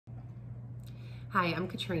Hi, I'm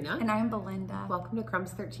Katrina. And I'm Belinda. Welcome to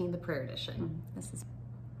Crumbs 13, the prayer edition. This is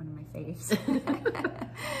one of my faves.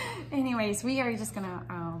 Anyways, we are just going to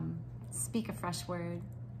speak a fresh word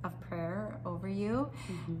of prayer over you.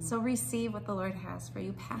 So receive what the Lord has for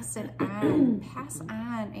you. Pass it on. Pass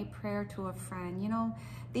on a prayer to a friend. You know,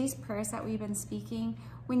 these prayers that we've been speaking,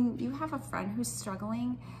 when you have a friend who's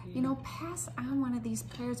struggling, you know, pass on one of these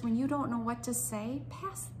prayers. When you don't know what to say,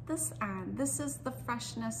 pass this on. This is the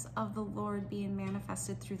freshness of the Lord being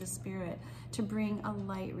manifested through the Spirit to bring a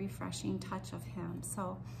light, refreshing touch of Him.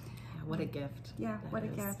 So, yeah, what a gift. Yeah, what a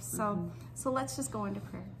gift. So let's just go into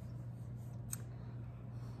prayer.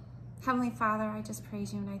 Heavenly Father, I just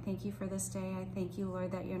praise you and I thank you for this day. I thank you,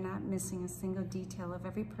 Lord, that you're not missing a single detail of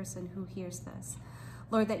every person who hears this.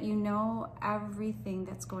 Lord, that you know everything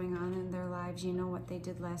that's going on in their lives. You know what they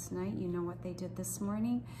did last night. You know what they did this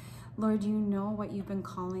morning. Lord, you know what you've been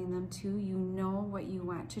calling them to. You know what you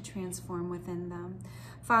want to transform within them.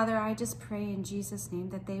 Father, I just pray in Jesus' name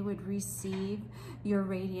that they would receive your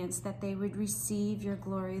radiance, that they would receive your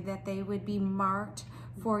glory, that they would be marked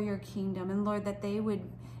for your kingdom. And Lord, that they would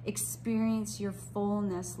experience your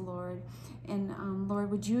fullness, Lord. And Lord,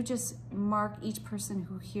 would you just mark each person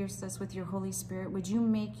who hears this with your Holy Spirit? Would you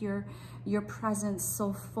make your presence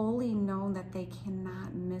so fully known that they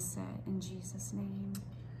cannot miss it? In Jesus' name.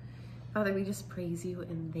 Father, we just praise you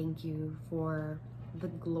and thank you for the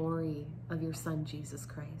glory of your Son, Jesus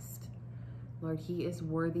Christ. Lord, he is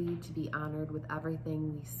worthy to be honored with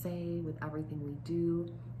everything we say, with everything we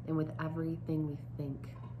do, and with everything we think.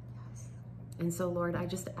 And so, Lord, I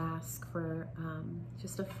just ask for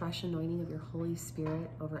just a fresh anointing of your Holy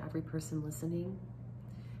Spirit over every person listening,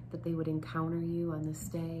 that they would encounter you on this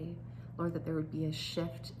day. Lord, that there would be a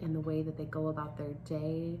shift in the way that they go about their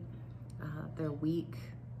day, their week,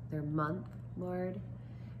 their month, Lord.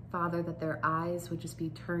 Father, that their eyes would just be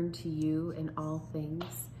turned to you in all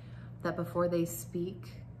things, that before they speak,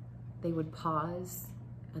 they would pause,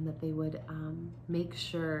 and that they would make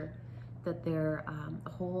sure that their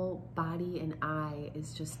whole body and eye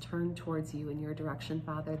is just turned towards you in your direction,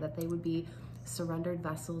 Father, that they would be surrendered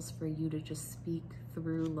vessels for you to just speak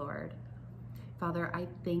through, Lord. Father, I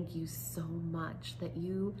thank you so much that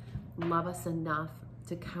you love us enough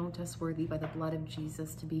to count us worthy by the blood of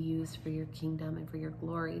Jesus to be used for your kingdom and for your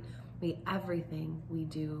glory. May everything we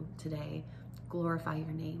do today glorify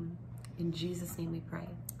your name. In Jesus' name we pray.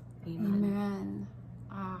 Amen. Amen.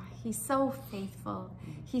 He's so faithful.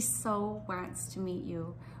 He so wants to meet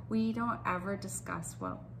you. We don't ever discuss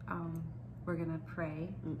what we're going to pray.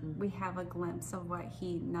 We have a glimpse of what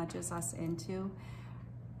he nudges us into.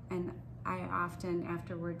 And I often,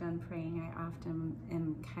 after we're done praying, I often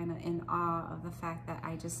am kind of in awe of the fact that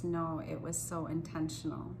I just know it was so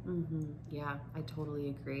intentional. Yeah, I totally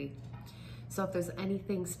agree. So if there's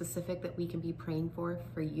anything specific that we can be praying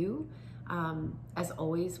for you, as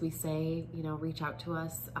always, we say, you know, reach out to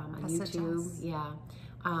us on YouTube. Yeah.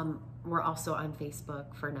 We're also on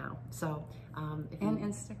Facebook for now. So, and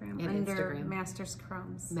Instagram, under Masters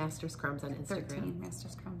Crumbs. Masters Crumbs on Instagram. 13,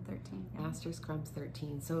 Masters Crumbs 13. Yeah. Masters Crumbs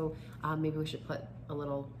 13. So maybe we should put a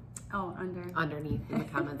little underneath in the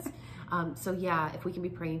comments. So yeah, if we can be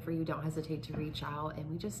praying for you, don't hesitate to reach out, and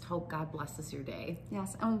we just hope God blesses your day.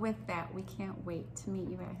 Yes, and with that, we can't wait to meet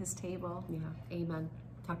you at his table. Yeah, amen.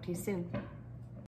 Talk to you soon.